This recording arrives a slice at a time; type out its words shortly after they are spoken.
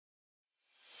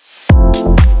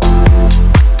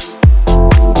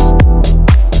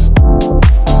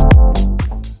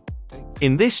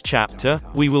In this chapter,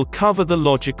 we will cover the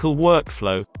logical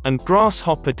workflow and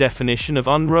Grasshopper definition of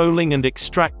unrolling and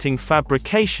extracting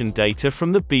fabrication data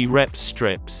from the B-rep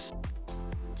strips.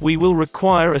 We will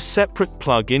require a separate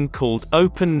plugin called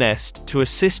OpenNest to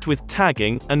assist with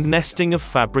tagging and nesting of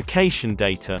fabrication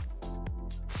data.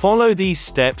 Follow these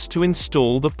steps to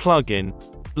install the plugin.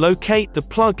 Locate the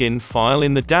plugin file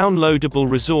in the downloadable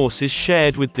resources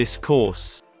shared with this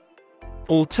course.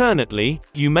 Alternately,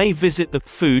 you may visit the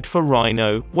Food for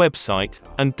Rhino website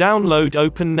and download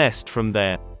OpenNest from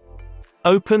there.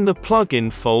 Open the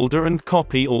plugin folder and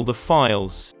copy all the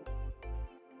files.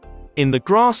 In the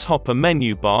Grasshopper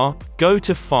menu bar, go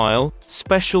to File,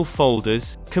 Special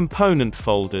Folders, Component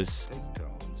Folders.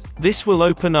 This will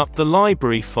open up the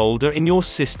library folder in your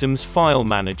system's file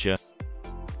manager.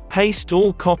 Paste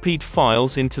all copied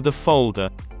files into the folder.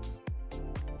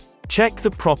 Check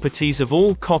the properties of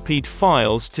all copied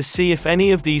files to see if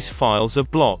any of these files are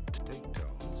blocked.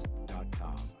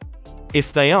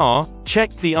 If they are,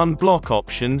 check the unblock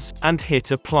options, and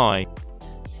hit apply.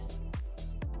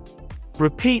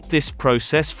 Repeat this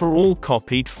process for all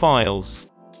copied files.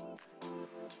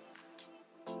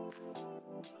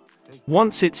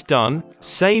 Once it's done,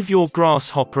 save your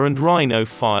Grasshopper and Rhino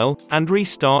file, and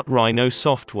restart Rhino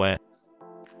software.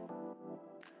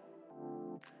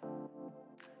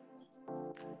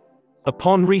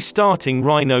 Upon restarting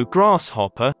Rhino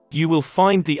Grasshopper, you will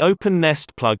find the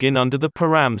OpenNest plugin under the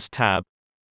Params tab.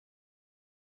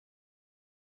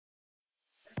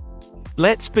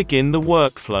 Let's begin the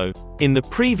workflow. In the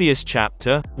previous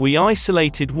chapter, we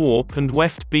isolated warp and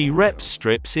weft B-reps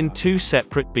strips in two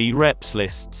separate B-reps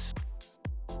lists.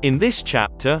 In this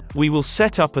chapter, we will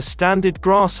set up a standard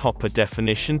Grasshopper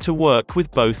definition to work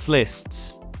with both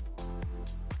lists.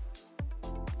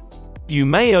 You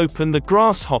may open the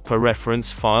Grasshopper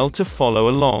reference file to follow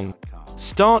along.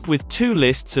 Start with two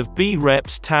lists of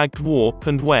B-reps tagged warp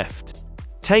and weft.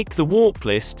 Take the warp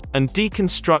list, and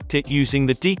deconstruct it using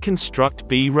the deconstruct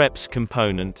B-reps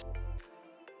component.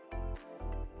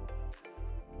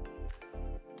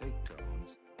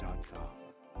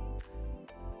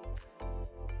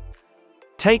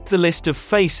 Take the list of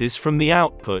faces from the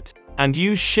output, and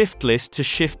use shift list to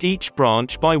shift each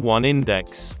branch by one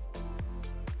index.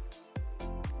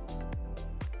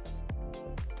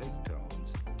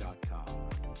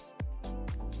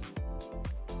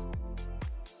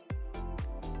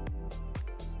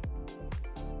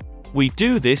 We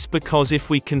do this because if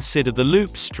we consider the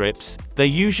loop strips, they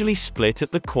usually split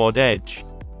at the quad edge.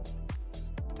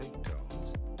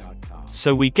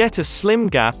 So we get a slim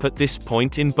gap at this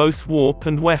point in both warp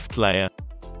and weft layer.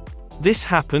 This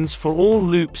happens for all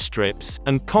loop strips,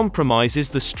 and compromises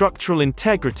the structural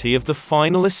integrity of the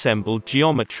final assembled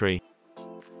geometry.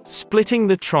 Splitting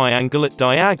the triangle at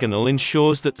diagonal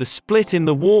ensures that the split in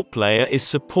the warp layer is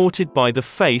supported by the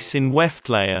face in weft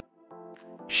layer.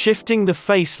 Shifting the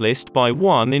face list by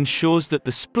 1 ensures that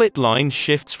the split line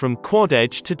shifts from quad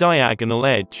edge to diagonal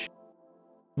edge.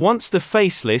 Once the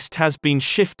face list has been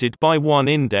shifted by 1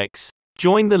 index,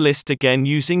 join the list again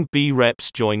using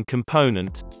B-reps join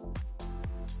component.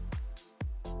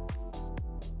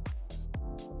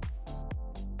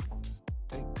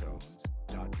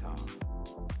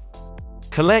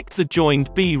 Collect the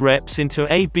joined B-reps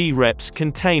into a B-reps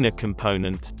container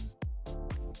component.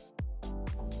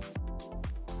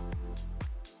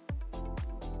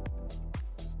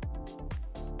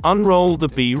 Unroll the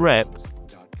B-rep.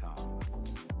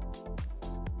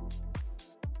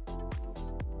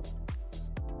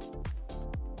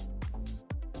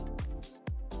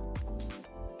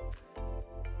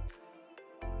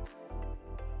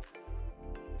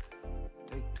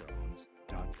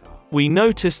 We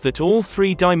notice that all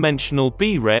three-dimensional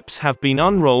B-reps have been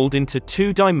unrolled into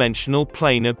two-dimensional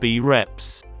planar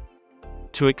B-reps.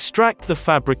 To extract the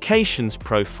fabrication's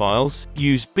profiles,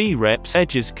 use B-reps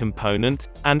edges component,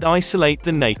 and isolate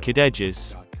the naked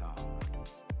edges.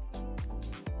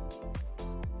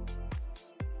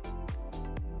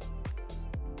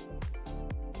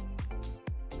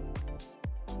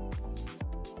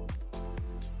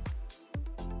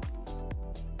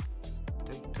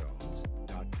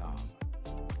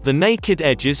 The naked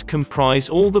edges comprise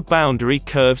all the boundary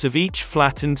curves of each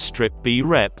flattened strip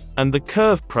B-rep, and the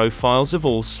curve profiles of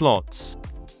all slots.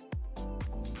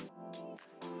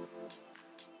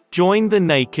 Join the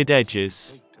naked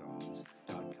edges.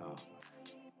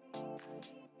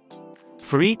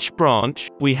 For each branch,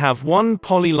 we have one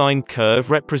polyline curve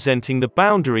representing the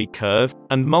boundary curve,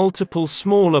 and multiple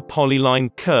smaller polyline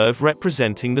curve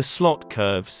representing the slot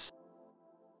curves.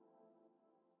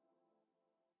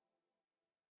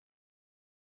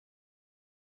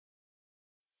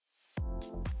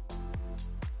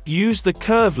 Use the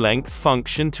curve length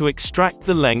function to extract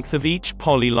the length of each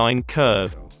polyline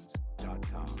curve.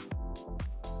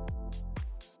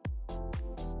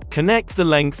 Connect the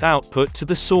length output to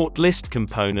the sort list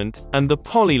component, and the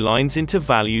polylines into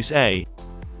values A.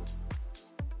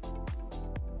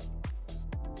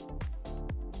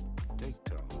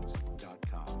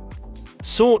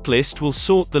 Sort list will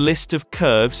sort the list of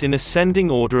curves in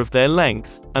ascending order of their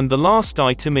length, and the last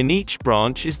item in each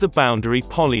branch is the boundary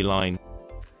polyline.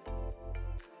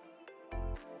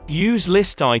 Use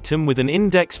list item with an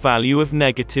index value of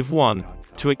 -1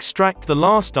 to extract the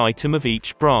last item of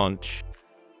each branch.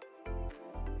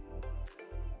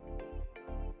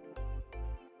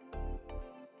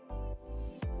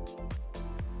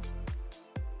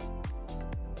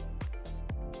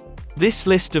 This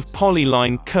list of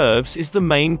polyline curves is the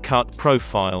main cut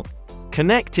profile.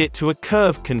 Connect it to a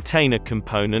curve container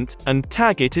component, and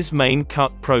tag it as main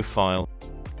cut profile.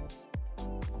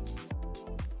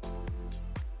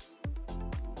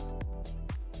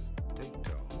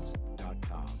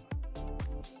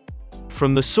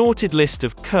 From the sorted list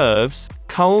of curves,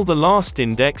 cull the last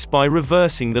index by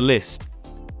reversing the list.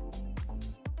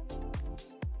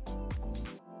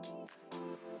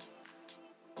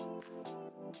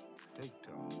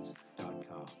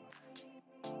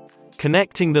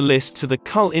 Connecting the list to the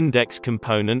cull index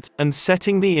component, and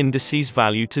setting the indices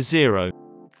value to 0.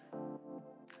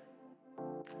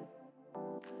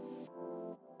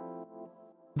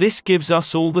 This gives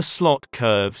us all the slot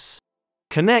curves.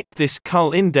 Connect this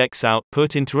cull index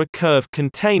output into a curve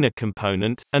container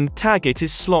component, and tag it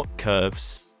as slot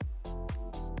curves.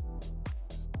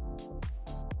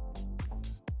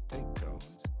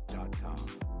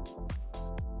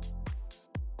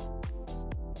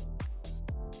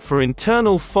 For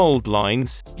internal fold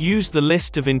lines, use the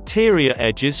list of interior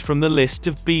edges from the list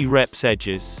of B-reps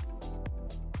edges.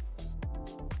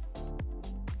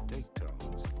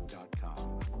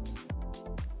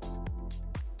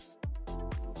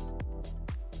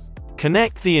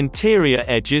 Connect the interior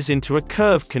edges into a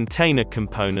curve container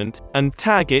component, and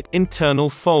tag it internal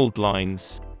fold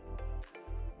lines.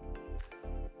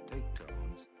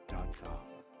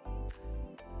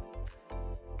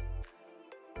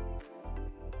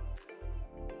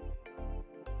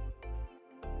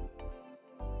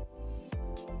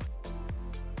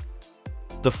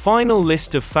 The final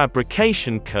list of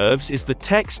fabrication curves is the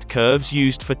text curves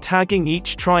used for tagging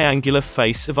each triangular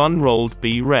face of unrolled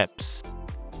B-reps.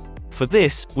 For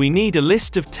this, we need a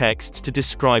list of texts to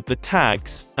describe the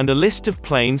tags, and a list of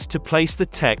planes to place the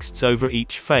texts over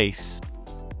each face.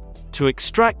 To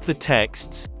extract the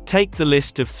texts, take the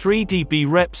list of 3D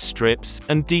B-reps strips,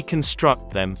 and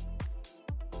deconstruct them.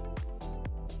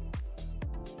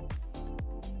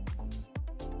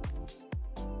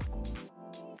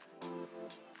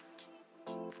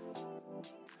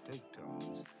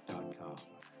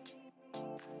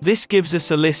 This gives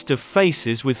us a list of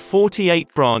faces with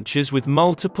 48 branches with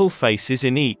multiple faces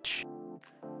in each.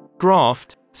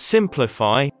 Graft,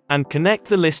 simplify, and connect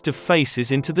the list of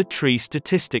faces into the tree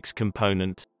statistics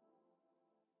component.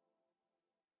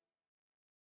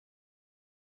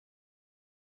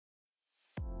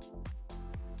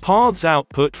 Paths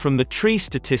output from the tree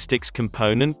statistics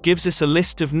component gives us a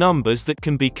list of numbers that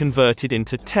can be converted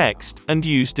into text, and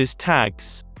used as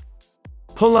tags.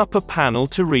 Pull up a panel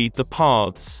to read the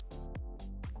paths.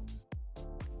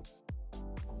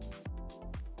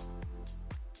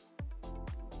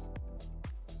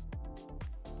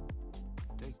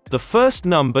 The first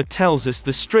number tells us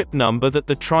the strip number that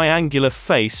the triangular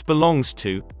face belongs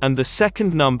to, and the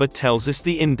second number tells us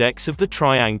the index of the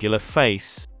triangular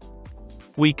face.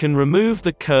 We can remove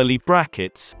the curly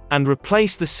brackets, and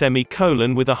replace the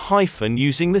semicolon with a hyphen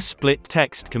using the split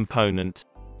text component.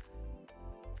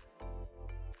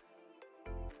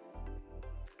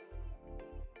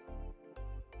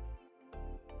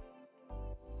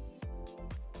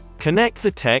 Connect the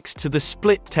text to the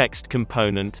split text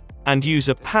component, and use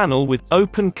a panel with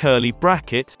open curly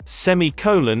bracket,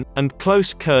 semicolon, and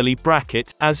close curly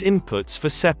bracket as inputs for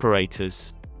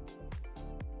separators.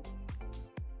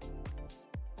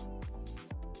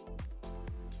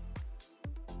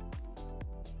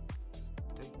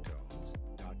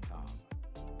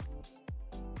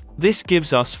 This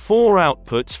gives us 4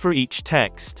 outputs for each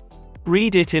text.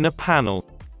 Read it in a panel.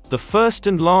 The first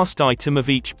and last item of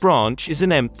each branch is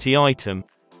an empty item.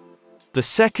 The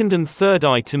second and third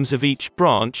items of each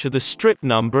branch are the strip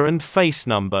number and face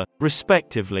number,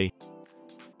 respectively.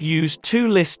 Use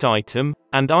toList item,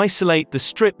 and isolate the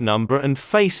strip number and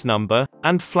face number,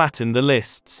 and flatten the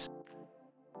lists.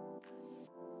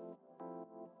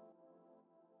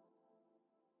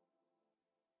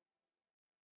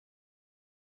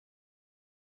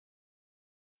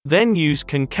 Then use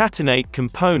concatenate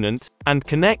component, and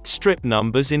connect strip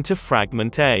numbers into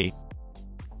fragment A.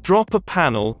 Drop a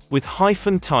panel, with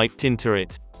hyphen typed into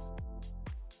it.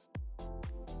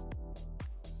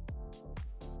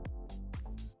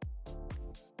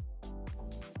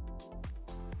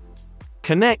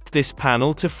 Connect this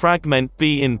panel to fragment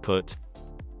B input.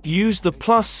 Use the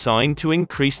plus sign to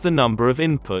increase the number of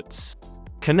inputs.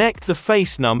 Connect the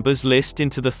face numbers list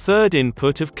into the third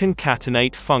input of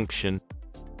concatenate function.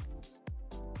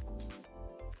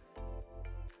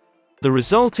 The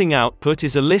resulting output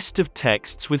is a list of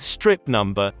texts with strip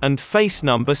number and face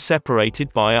number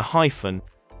separated by a hyphen.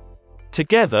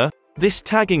 Together, this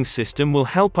tagging system will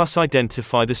help us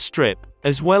identify the strip,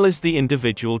 as well as the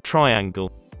individual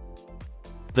triangle.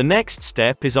 The next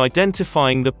step is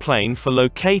identifying the plane for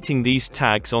locating these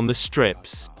tags on the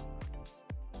strips.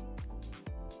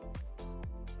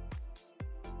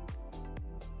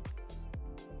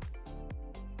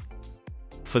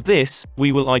 For this,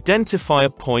 we will identify a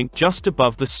point just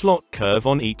above the slot curve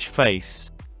on each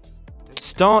face.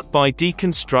 Start by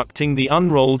deconstructing the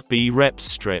unrolled B-reps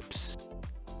strips.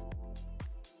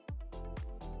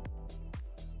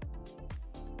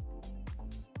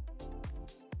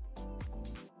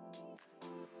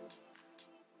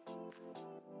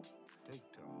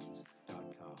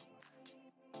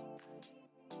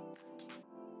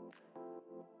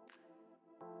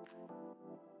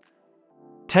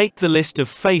 Take the list of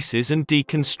faces and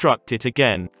deconstruct it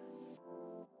again.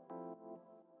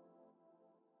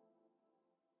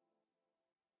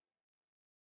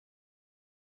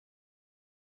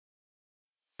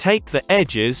 Take the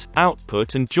edges,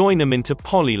 output and join them into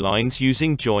polylines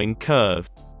using join curve.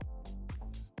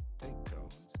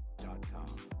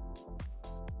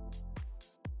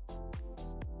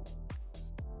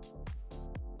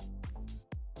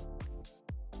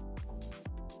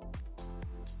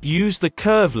 Use the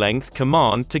curve length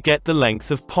command to get the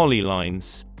length of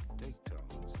polylines.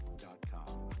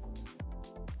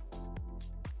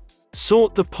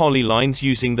 Sort the polylines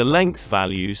using the length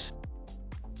values.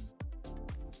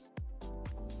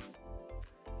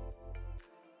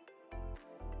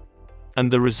 And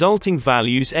the resulting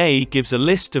values A gives a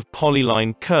list of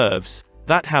polyline curves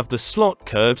that have the slot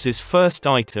curves as first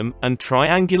item and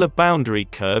triangular boundary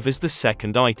curve as the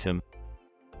second item.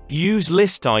 Use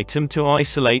list item to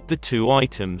isolate the two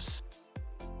items.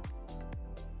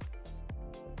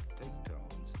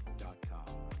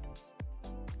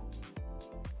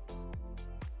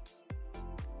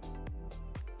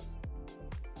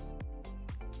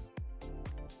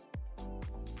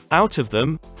 Out of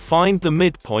them, find the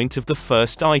midpoint of the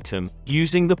first item,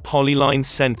 using the polyline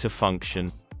center function.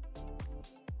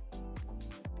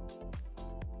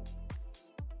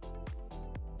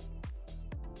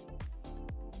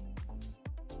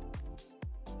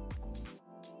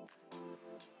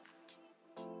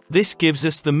 This gives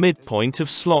us the midpoint of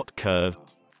slot curve.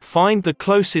 Find the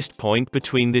closest point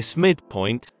between this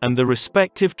midpoint and the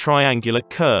respective triangular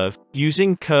curve,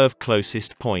 using curve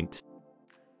closest point.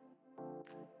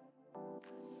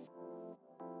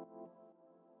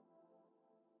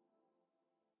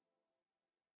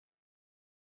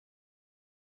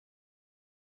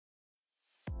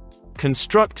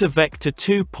 Construct a vector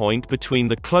 2 point between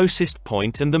the closest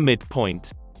point and the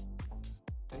midpoint.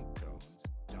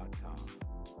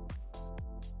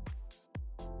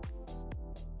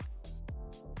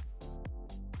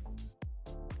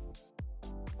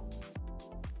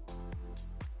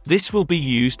 This will be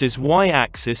used as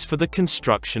y-axis for the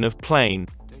construction of plane.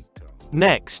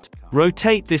 Next,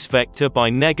 rotate this vector by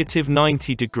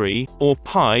 -90 degree, or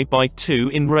pi by 2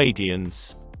 in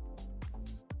radians.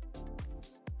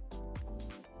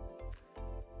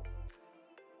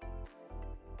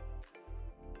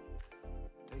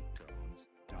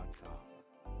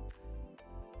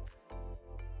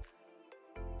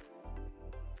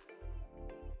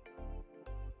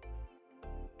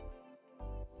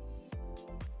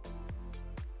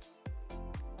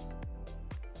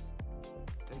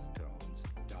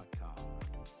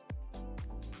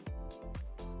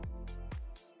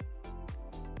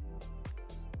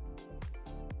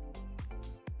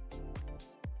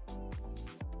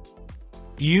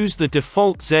 Use the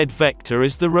default Z vector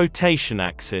as the rotation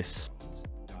axis.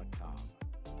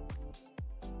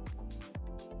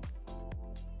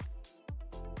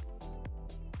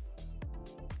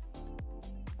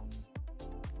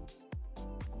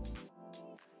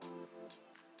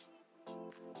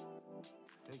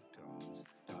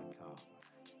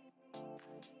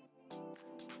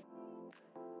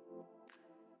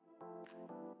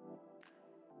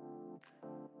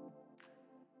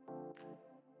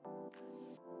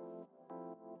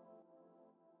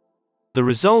 The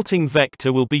resulting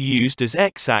vector will be used as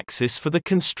x-axis for the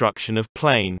construction of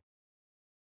plane.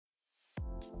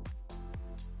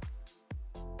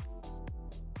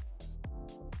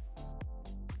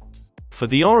 For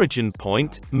the origin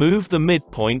point, move the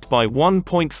midpoint by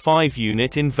 1.5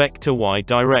 unit in vector y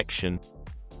direction.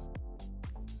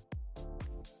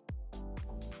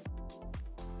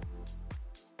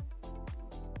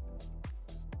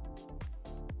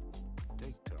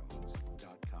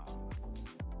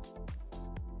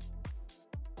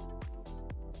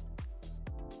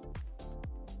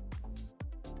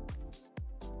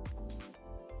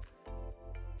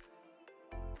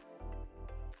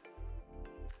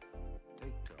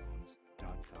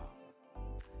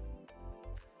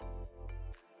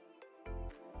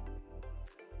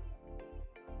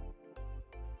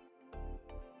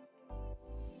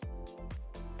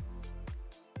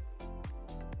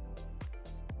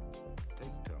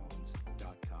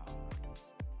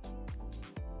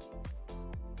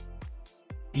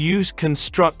 Use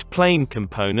construct plane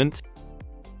component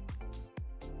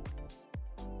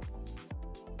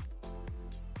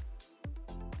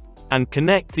and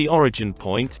connect the origin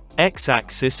point,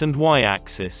 x-axis and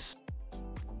y-axis.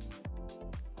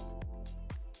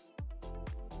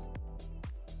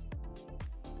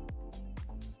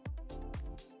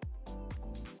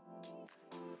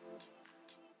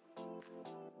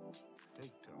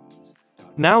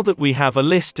 Now that we have a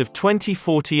list of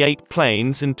 2048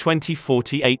 planes and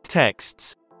 2048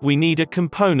 texts, we need a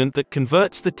component that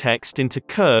converts the text into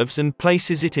curves and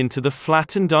places it into the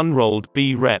flattened unrolled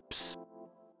B-reps.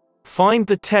 Find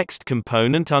the text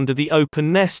component under the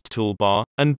Open Nest toolbar,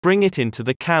 and bring it into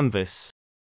the canvas.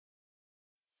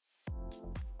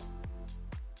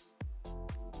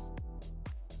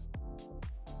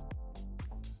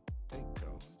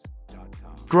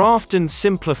 Graft and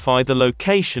simplify the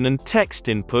location and text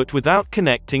input without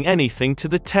connecting anything to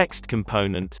the text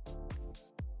component.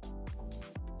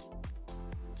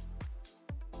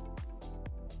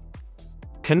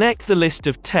 Connect the list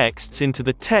of texts into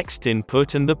the text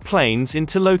input and the planes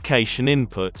into location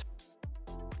input.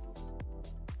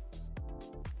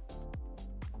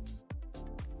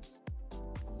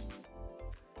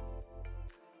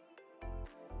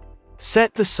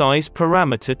 Set the size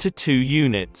parameter to 2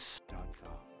 units.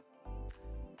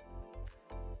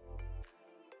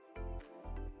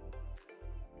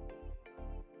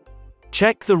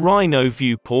 Check the Rhino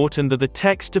viewport and the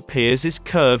text appears as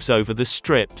curves over the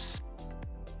strips.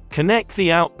 Connect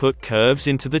the output curves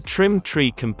into the trim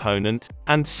tree component,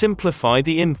 and simplify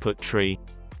the input tree.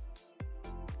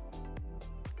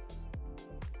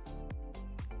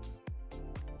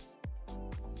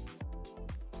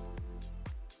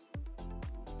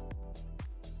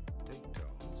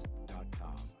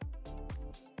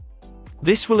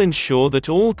 This will ensure that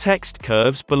all text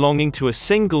curves belonging to a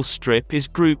single strip is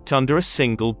grouped under a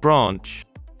single branch.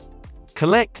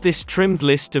 Collect this trimmed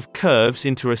list of curves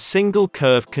into a single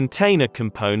curve container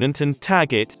component and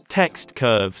tag it text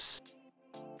curves.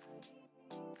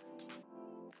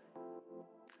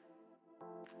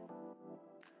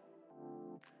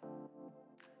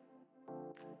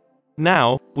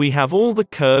 Now, we have all the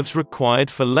curves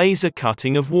required for laser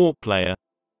cutting of warp layer.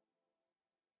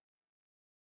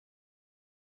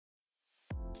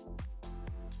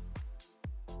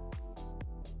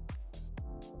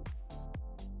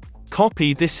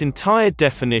 Copy this entire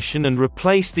definition and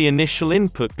replace the initial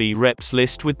input B-reps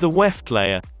list with the weft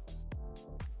layer.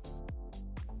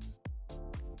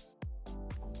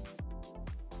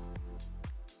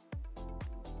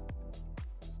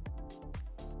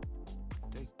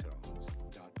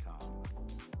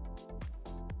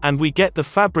 And we get the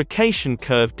fabrication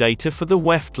curve data for the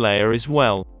weft layer as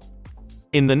well.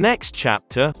 In the next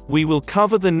chapter, we will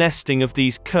cover the nesting of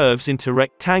these curves into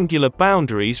rectangular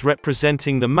boundaries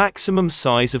representing the maximum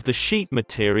size of the sheet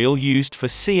material used for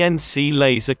CNC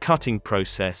laser cutting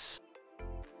process.